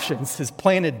better options. His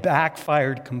plan had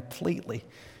backfired completely.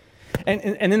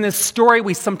 And in this story,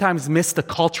 we sometimes miss the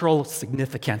cultural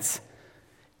significance.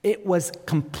 It was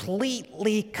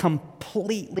completely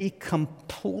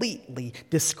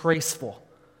disgraceful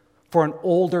for an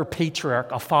older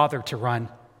patriarch, a father, to run.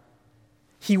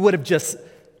 He would have just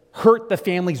hurt the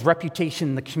family's reputation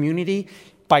in the community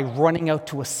by running out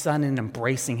to a son and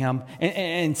embracing him.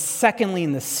 And secondly,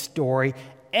 in this story,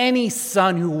 any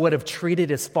son who would have treated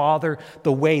his father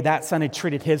the way that son had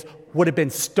treated his would have been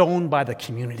stoned by the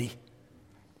community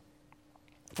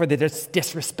for the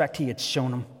disrespect he had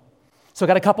shown him. So I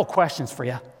got a couple questions for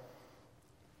you.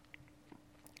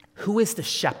 Who is the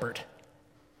shepherd?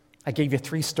 I gave you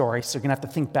 3 stories, so you're going to have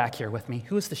to think back here with me.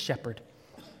 Who is the shepherd?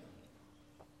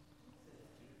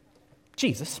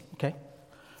 Jesus, okay.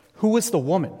 Who is the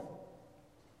woman?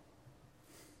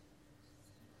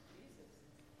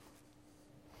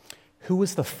 Who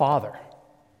is the father?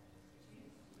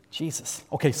 Jesus.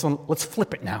 Okay, so let's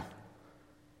flip it now.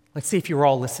 Let's see if you're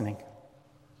all listening.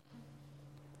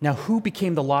 Now, who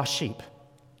became the lost sheep?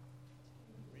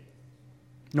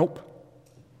 Nope.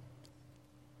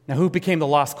 Now, who became the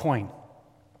lost coin?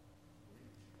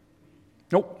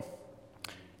 Nope.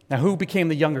 Now, who became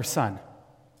the younger son?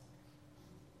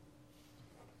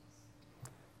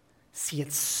 See,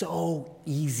 it's so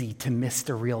easy to miss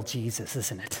the real Jesus,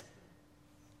 isn't it?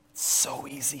 It's so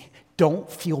easy. Don't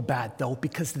feel bad, though,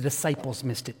 because the disciples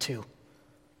missed it too.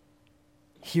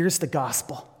 Here's the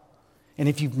gospel. And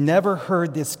if you've never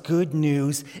heard this good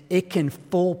news, it can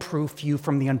foolproof you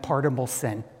from the unpardonable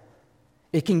sin.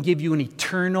 It can give you an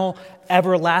eternal,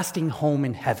 everlasting home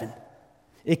in heaven.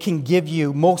 It can give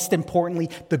you, most importantly,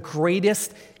 the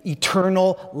greatest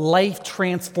eternal,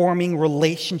 life-transforming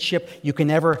relationship you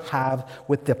can ever have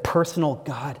with the personal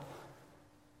God.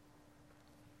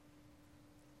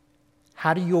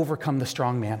 How do you overcome the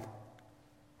strong man?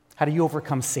 How do you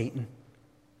overcome Satan?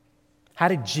 How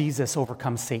did Jesus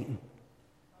overcome Satan?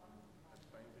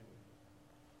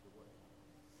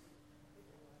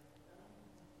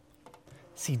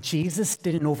 See, Jesus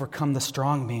didn't overcome the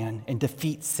strong man and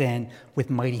defeat sin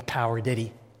with mighty power, did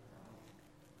he?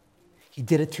 He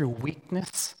did it through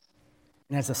weakness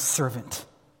and as a servant.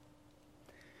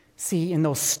 See, in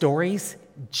those stories,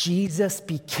 Jesus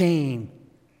became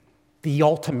the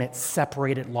ultimate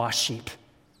separated lost sheep.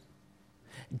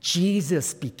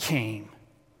 Jesus became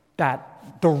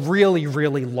the really,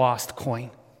 really lost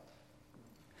coin.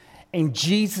 And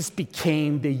Jesus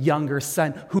became the younger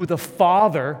son who the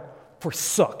father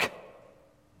forsook.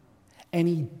 And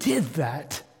he did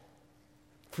that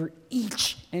for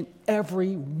each and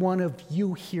every one of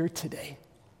you here today,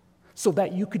 so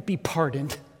that you could be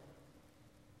pardoned,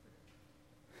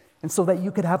 and so that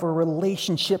you could have a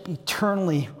relationship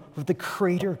eternally with the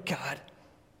Creator God,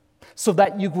 so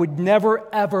that you would never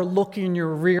ever look in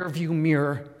your rearview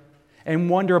mirror and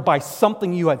wonder by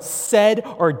something you had said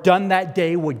or done that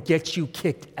day would get you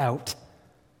kicked out.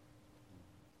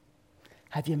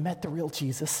 Have you met the real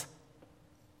Jesus?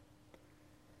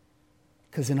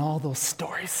 Because in all those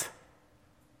stories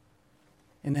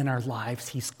and in our lives,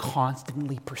 he's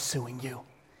constantly pursuing you.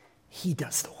 He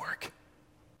does the work.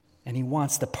 And he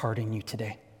wants to pardon you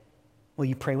today. Will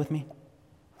you pray with me?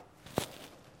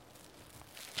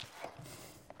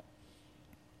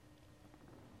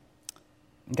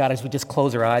 God, as we just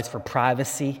close our eyes for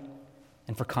privacy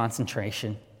and for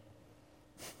concentration,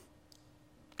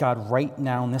 God, right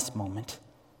now in this moment,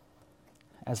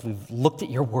 as we've looked at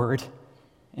your word,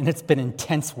 and it's been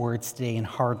intense words today and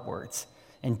hard words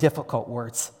and difficult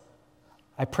words,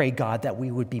 I pray, God, that we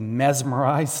would be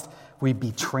mesmerized, we'd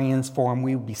be transformed,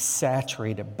 we would be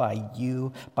saturated by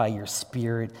you, by your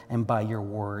Spirit, and by your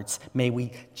words. May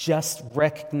we just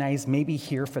recognize, maybe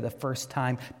here for the first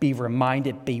time, be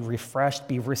reminded, be refreshed,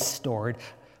 be restored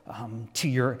to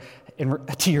your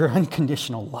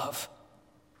unconditional love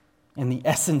and the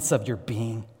essence of your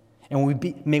being.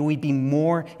 And may we be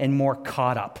more and more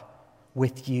caught up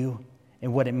with you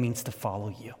and what it means to follow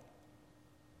you.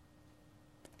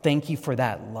 Thank you for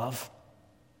that love.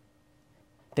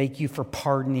 Thank you for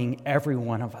pardoning every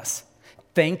one of us.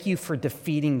 Thank you for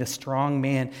defeating the strong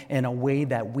man in a way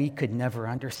that we could never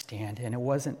understand. And it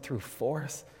wasn't through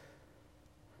force,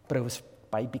 but it was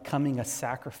by becoming a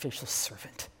sacrificial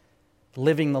servant,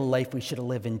 living the life we should have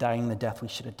lived and dying the death we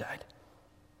should have died.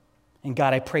 And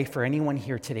God, I pray for anyone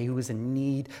here today who is in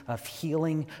need of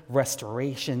healing,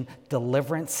 restoration,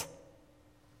 deliverance,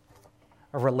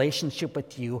 a relationship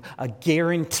with you, a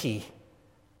guarantee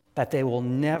that they will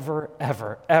never,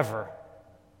 ever, ever,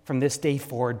 from this day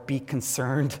forward, be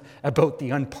concerned about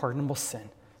the unpardonable sin.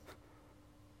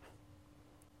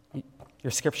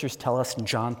 Your scriptures tell us in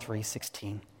John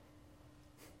 3:16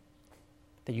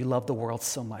 that you love the world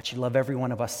so much. You love every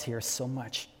one of us here so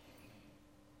much.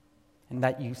 And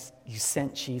that you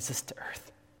sent Jesus to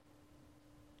earth.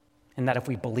 And that if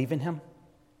we believe in him,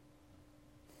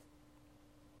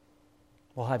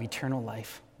 we'll have eternal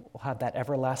life. We'll have that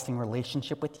everlasting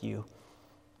relationship with you.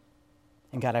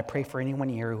 And God, I pray for anyone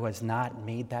here who has not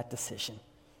made that decision,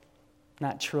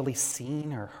 not truly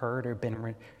seen or heard or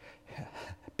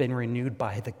been renewed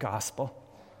by the gospel.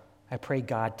 I pray,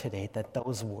 God, today that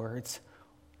those words,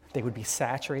 they would be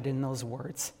saturated in those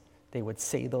words. They would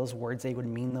say those words, they would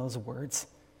mean those words,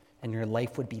 and your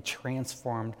life would be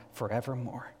transformed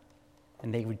forevermore.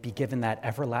 And they would be given that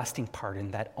everlasting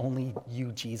pardon that only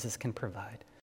you, Jesus, can provide.